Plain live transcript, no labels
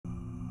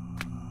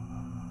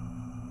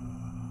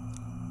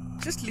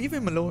Just leave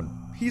him alone.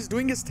 He's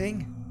doing his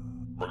thing.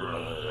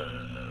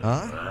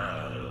 Huh?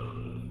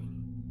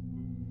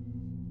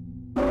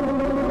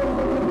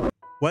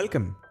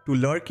 Welcome to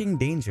Lurking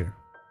Danger.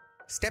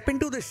 Step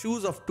into the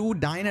shoes of two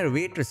diner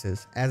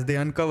waitresses as they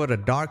uncover a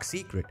dark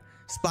secret,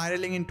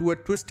 spiraling into a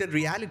twisted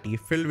reality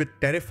filled with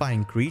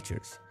terrifying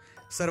creatures.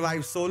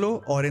 Survive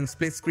solo or in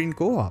split-screen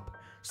co-op,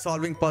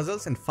 solving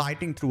puzzles and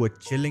fighting through a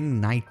chilling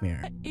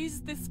nightmare. What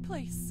is this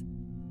place?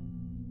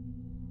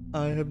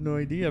 I have no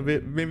idea.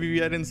 Maybe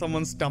we are in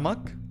someone's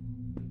stomach?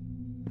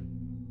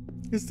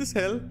 Is this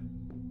hell?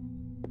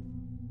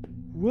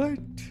 What?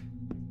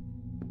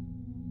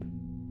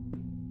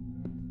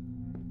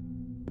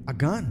 A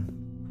gun.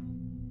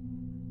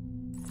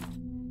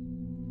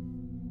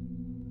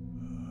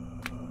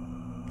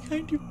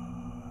 Behind you.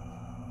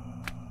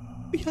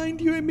 Behind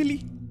you,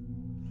 Emily.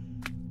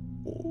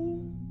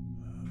 Oh.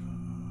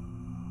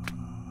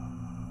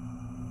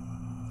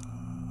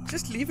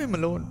 Just leave him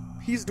alone.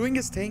 He's doing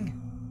his thing.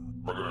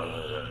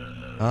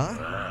 Huh?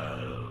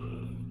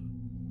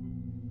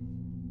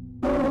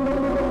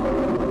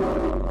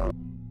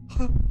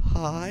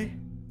 Hi.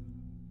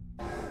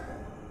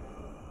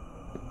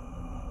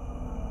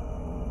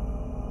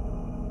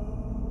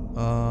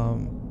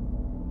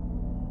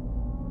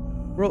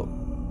 Bro.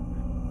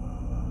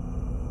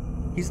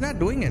 He's not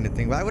doing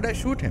anything. Why would I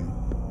shoot him?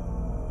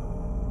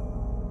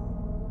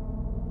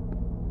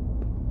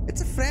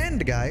 It's a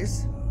friend,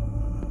 guys.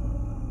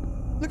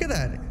 Look at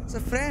that. It's a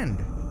friend.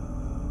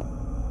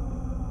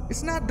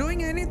 It's not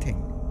doing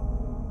anything.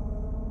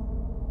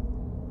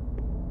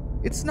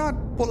 It's not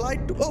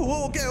polite to...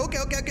 Oh, okay.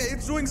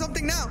 It's doing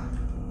something now.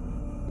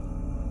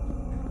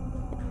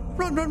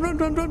 Run.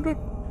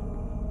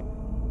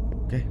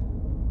 Okay.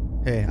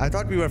 Hey, I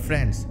thought we were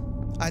friends.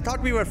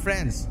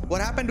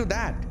 What happened to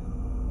that?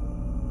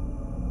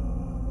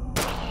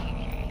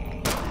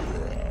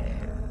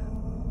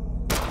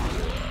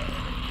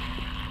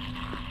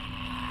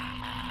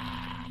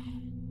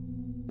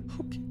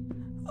 Okay.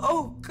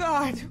 Oh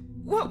God,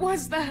 what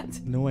was that?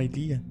 No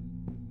idea.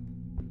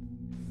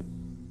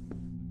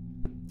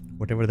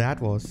 Whatever that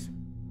was,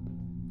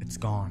 it's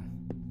gone.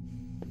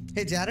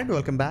 Hey Jared,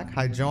 welcome back.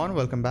 Hi John,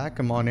 welcome back.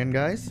 Come on in,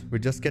 guys. We're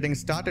just getting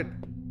started.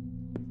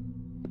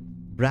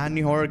 Brand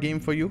new horror game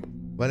for you.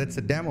 Well, it's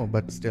a demo,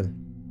 but still.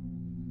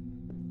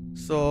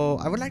 So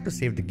I would like to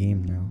save the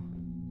game now.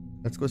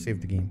 Let's go save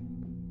the game.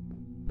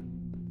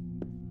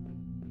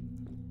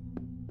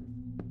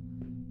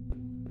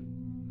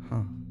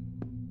 Huh.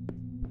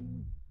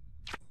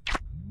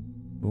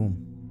 Boom.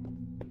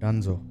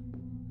 Dunzo.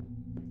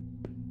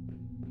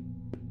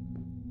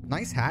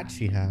 Nice hat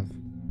she have.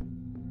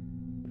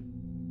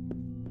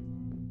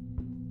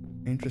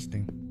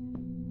 Interesting.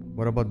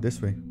 What about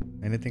this way?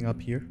 Anything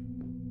up here?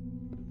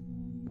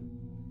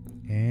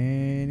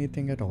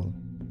 Anything at all?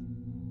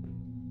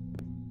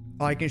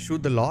 Oh, I can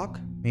shoot the lock?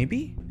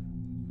 Maybe?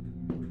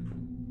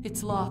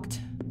 It's locked.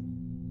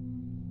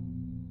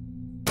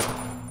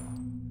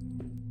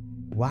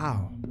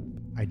 Wow.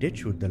 I did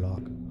shoot the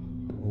lock.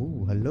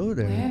 Oh, hello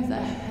there. Where the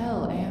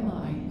hell am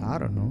I? I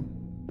don't know.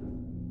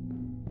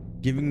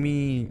 Giving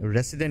me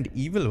Resident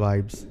Evil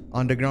vibes.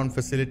 Underground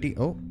facility.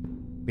 Oh,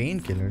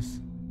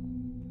 painkillers.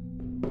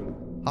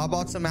 How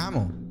about some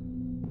ammo?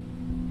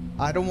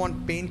 I don't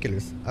want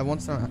painkillers. I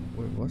want some...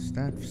 Wait, what's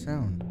that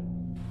sound?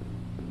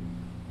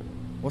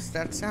 What's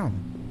that sound?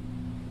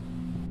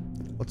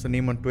 What's the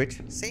name on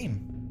Twitch? Same.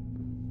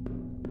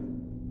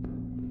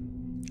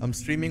 I'm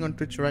streaming on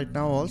Twitch right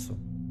now also.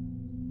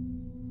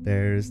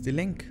 There's the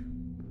link.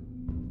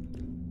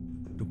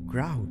 To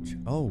crouch.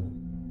 Oh.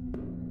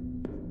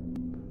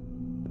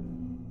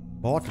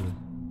 Bottle.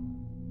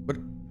 But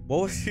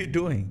what was she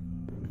doing?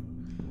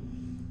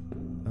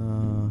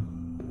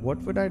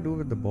 What would I do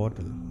with the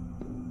bottle?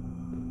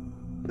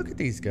 Look at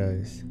these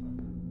guys.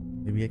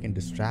 Maybe I can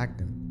distract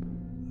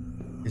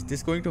them. Is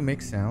this going to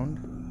make sound?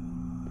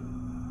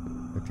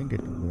 I think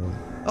it will.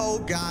 Oh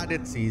God,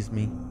 it sees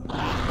me.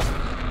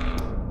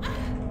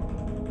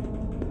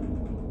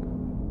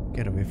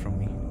 Get away from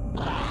me.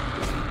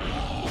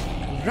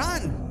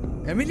 Run!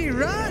 Emily,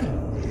 run!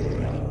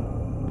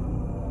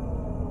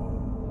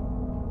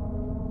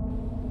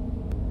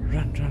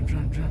 Run.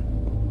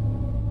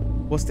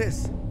 What's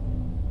this?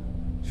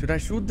 Should I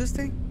shoot this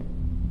thing?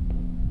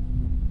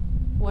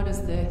 What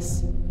is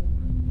this?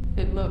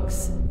 It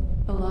looks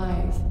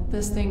alive.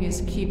 This thing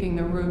is keeping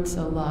the roots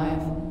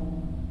alive.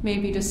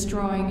 Maybe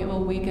destroying it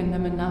will weaken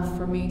them enough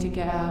for me to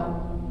get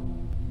out.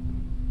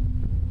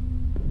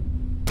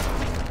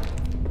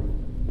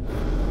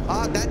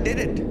 Ah, that did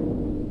it.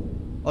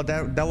 Oh,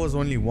 that was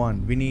only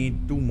one. We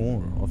need 2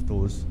 more of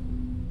those.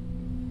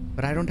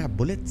 But I don't have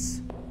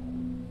bullets.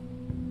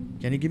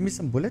 Can you give me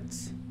some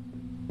bullets?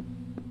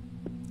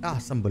 Ah,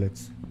 some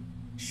bullets.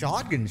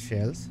 Shotgun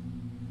shells.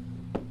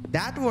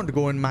 That won't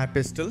go in my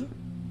pistol.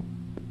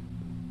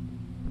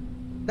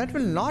 That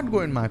will not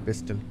go in my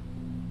pistol.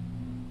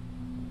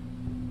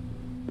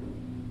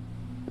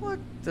 What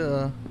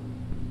the...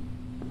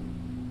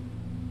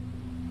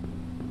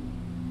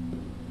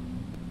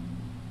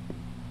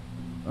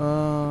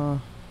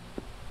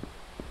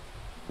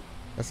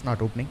 That's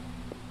not opening.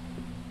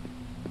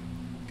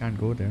 Can't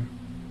go there.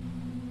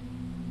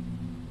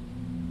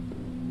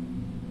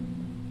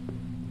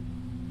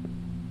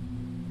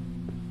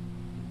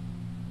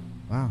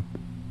 Wow.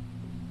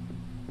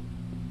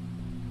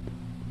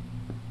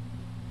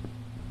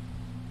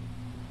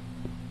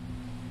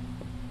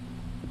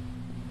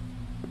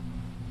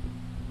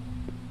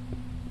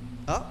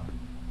 Oh,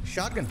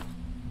 shotgun.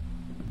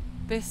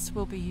 This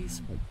will be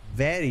useful.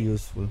 Very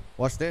useful.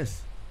 What's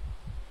this?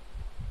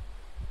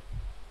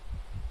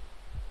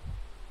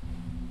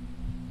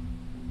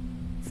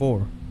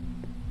 Four.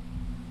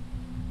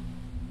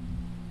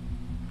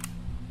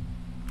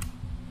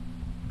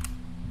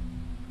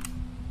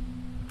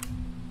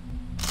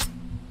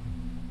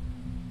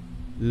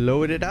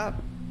 Load it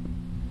up.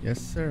 Yes,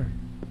 sir.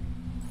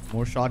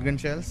 More shotgun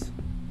shells.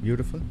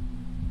 Beautiful.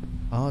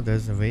 Oh,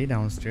 there's a way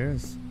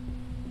downstairs.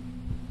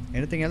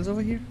 Anything else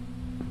over here?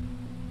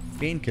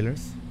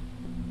 Painkillers.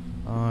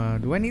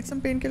 Do I need some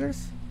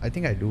painkillers? I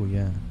think I do,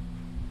 yeah.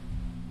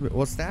 Wait,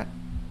 what's that?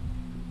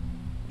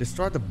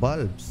 Destroy the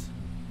bulbs.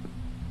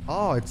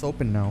 Oh, it's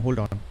open now. Hold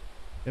on.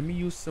 Let me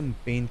use some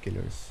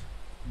painkillers.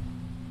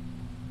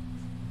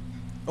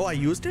 Oh, I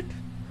used it?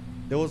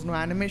 There was no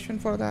animation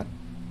for that?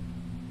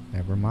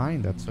 Never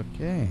mind, that's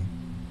okay.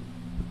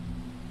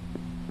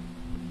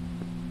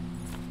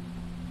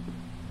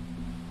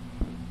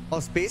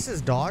 Oh, space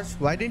is dodge?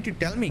 Why didn't you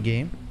tell me,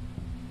 game?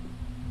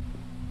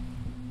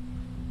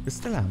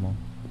 Pistol ammo.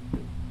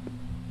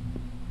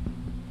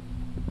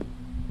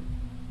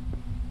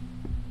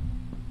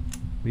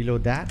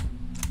 Reload that.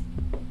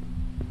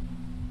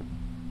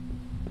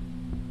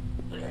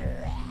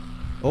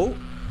 Oh.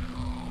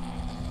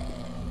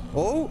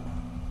 Oh.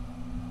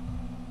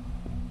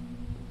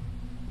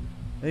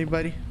 Hey,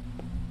 buddy.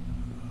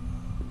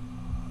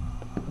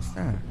 What's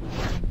that?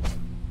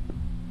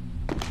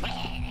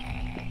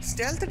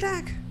 Stealth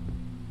attack.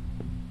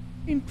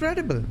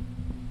 Incredible.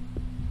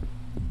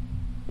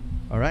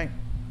 All right.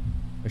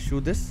 Let's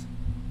shoot this.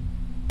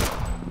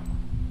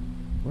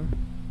 What?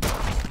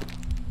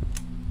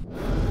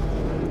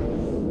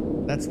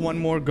 That's one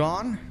more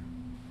gone.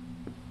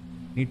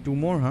 Need two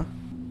more, huh?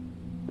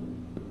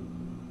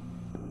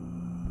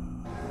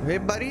 Hey,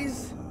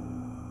 buddies.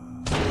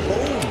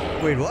 Oh,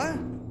 wait, what?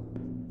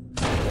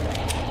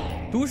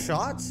 Two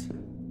shots?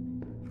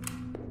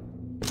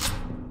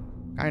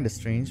 Kinda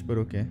strange, but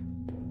okay.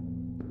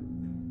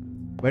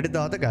 Where did the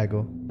other guy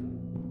go?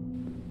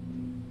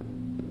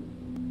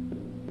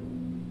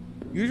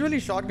 Usually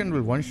shotgun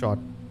will one-shot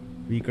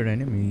weaker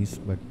enemies,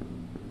 but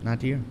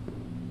not here.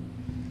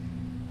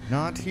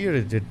 Not here,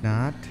 it did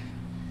not.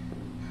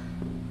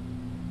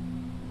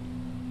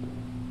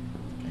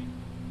 Okay.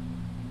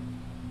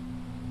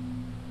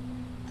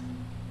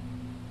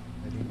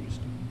 Very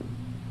interesting.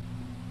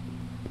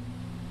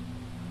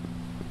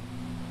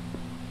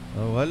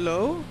 Oh,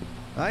 hello.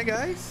 Hi,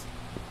 guys.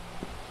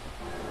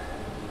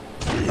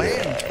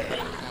 Bam!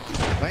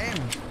 Bam!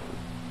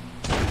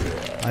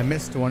 I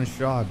missed one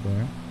shot,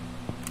 bro.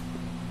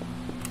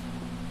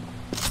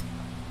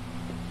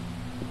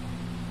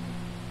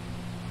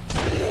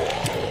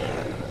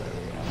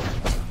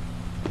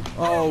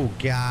 Oh,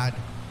 God.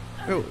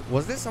 Wait,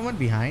 was there someone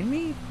behind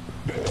me?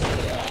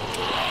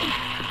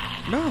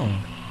 No.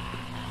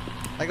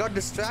 I got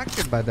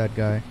distracted by that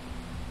guy.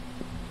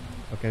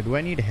 Okay, do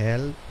I need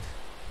help?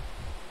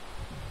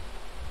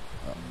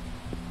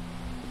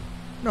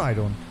 No, I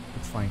don't.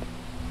 It's fine.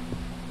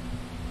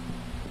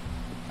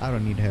 I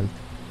don't need health.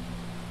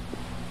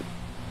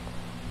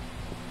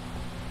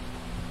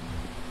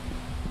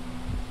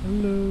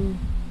 Hello.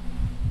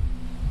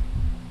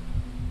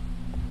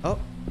 Oh,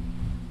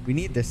 we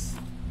need this.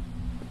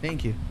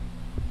 Thank you.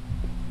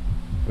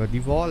 Got the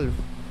valve.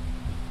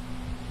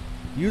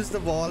 Use the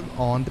valve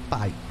on the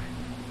pipe.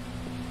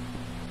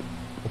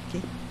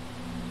 Okay.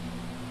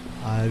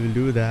 I will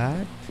do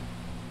that.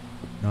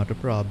 Not a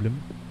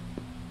problem.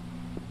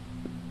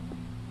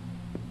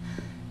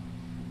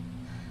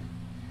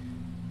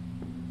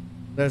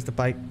 There's the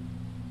pipe.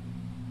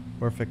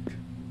 Perfect.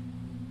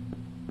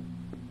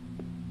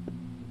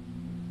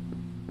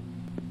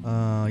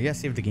 Yeah,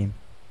 save the game.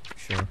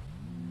 Sure.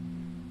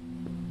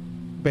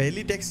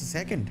 Barely takes a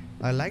second.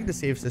 I like the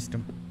save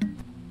system.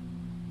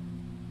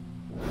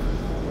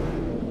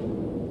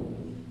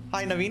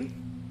 Hi, Naveen.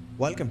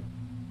 Welcome.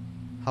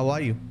 How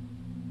are you?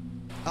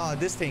 Ah,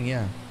 this thing,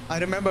 yeah. I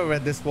remember where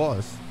this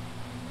was.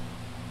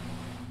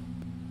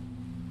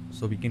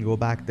 So we can go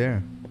back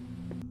there.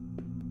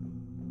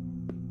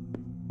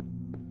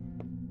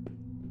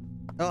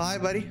 Oh, hi,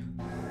 buddy.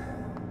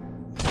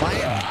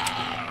 Bam!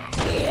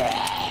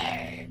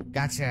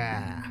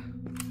 Gotcha.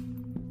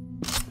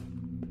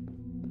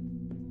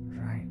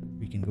 Right,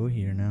 we can go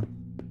here now.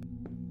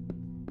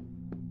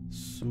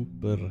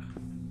 Super.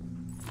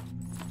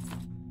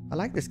 I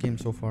like this game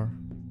so far.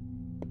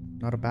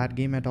 Not a bad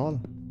game at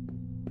all.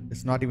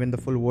 It's not even the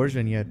full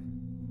version yet.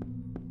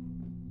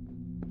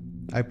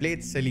 I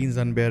played Celine's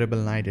Unbearable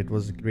Night. It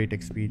was a great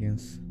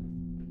experience.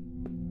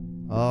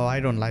 Oh,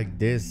 I don't like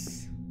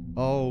this.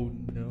 Oh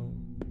no.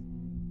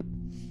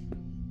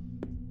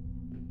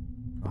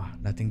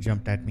 Nothing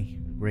jumped at me.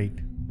 Great.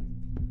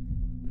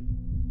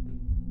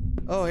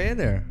 Oh, hey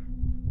there.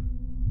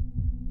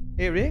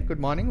 Hey Ray, good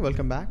morning.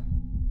 Welcome back.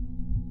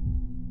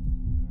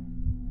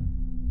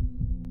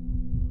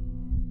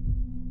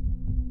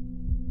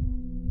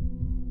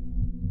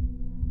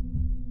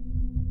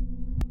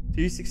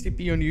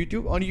 $360p on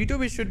YouTube. On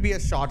YouTube, it should be a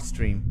short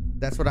stream.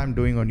 That's what I'm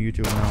doing on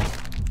YouTube now.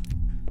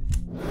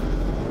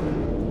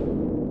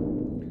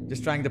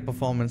 Just trying the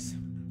performance.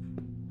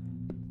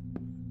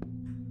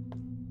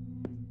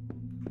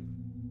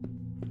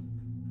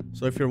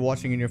 So if you're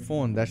watching in your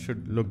phone, that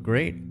should look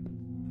great,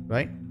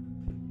 right?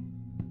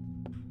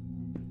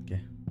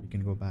 Okay, we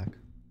can go back.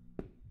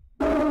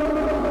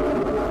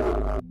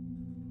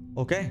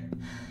 Okay.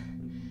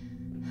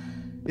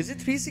 Is it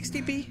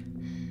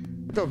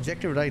 360p? The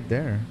objective right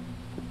there.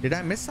 Did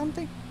I miss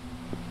something?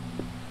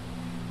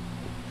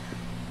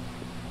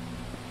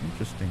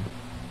 Interesting.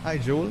 Hi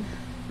Joel.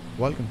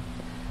 Welcome.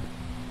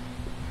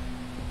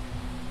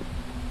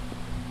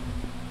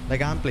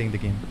 Like I'm playing the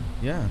game.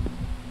 Yeah.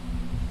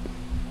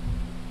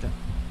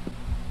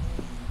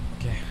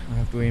 Okay, I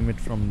have to aim it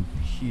from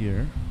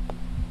here.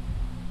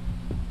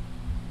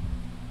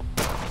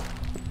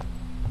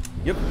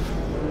 Yep.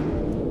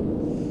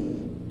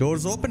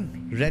 Doors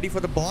open. Ready for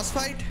the boss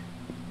fight?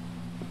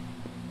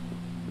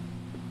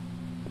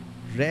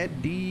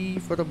 Ready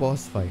for the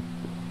boss fight.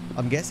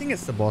 I'm guessing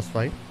it's the boss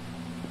fight.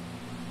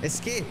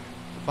 Escape.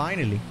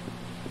 Finally.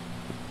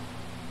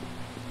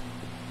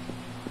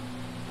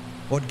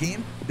 What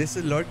game? This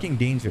is Lurking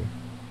Danger.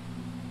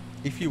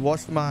 If you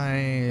watched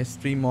my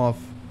stream of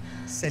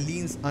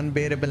Celine's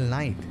Unbearable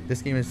Night,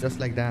 this game is just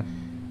like that.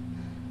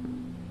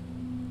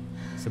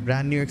 It's a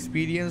brand new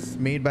experience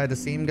made by the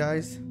same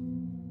guys.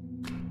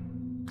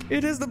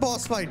 It is the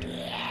boss fight.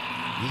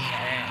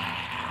 Yeah.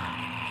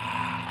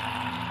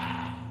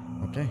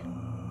 Okay.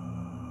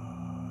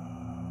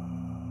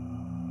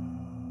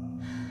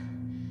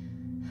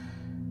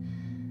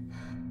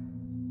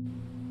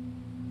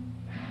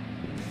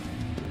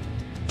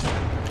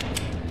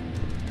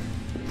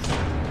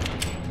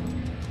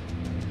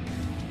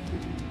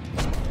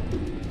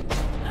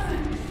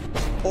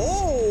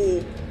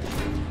 Oh!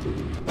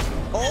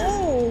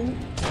 Oh!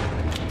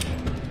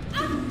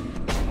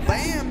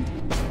 Bam!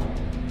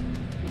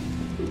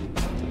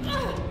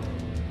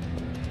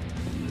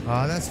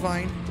 Ah, that's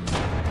fine.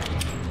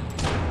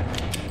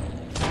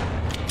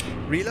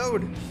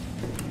 Reload.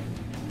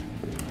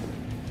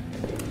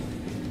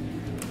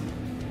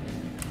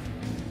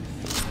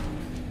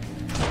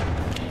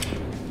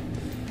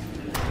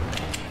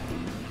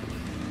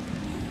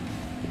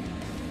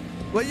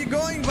 Where you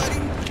going, buddy?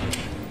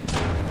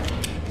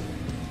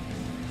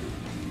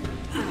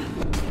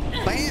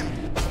 Bam!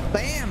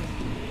 Bam!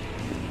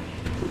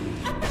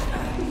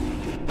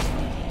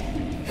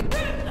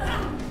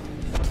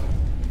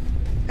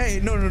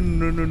 Hey,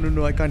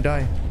 no, I can't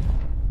die.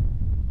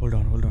 Hold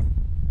on.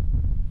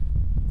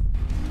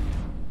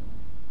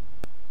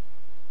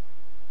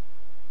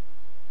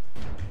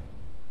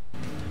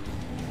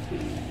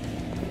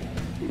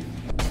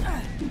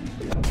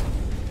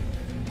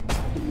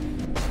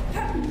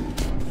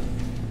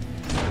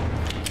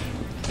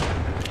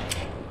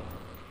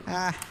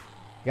 Ah,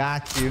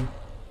 got you.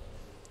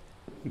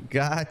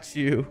 Got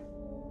you.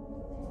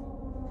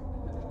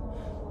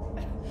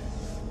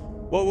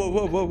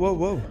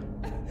 Whoa.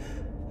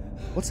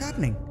 What's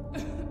happening?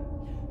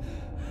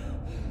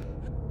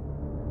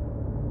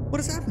 What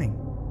is happening?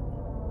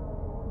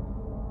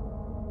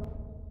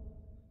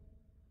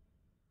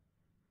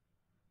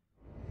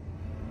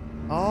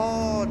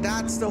 Oh,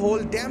 that's the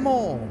whole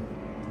demo.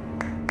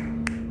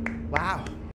 Wow.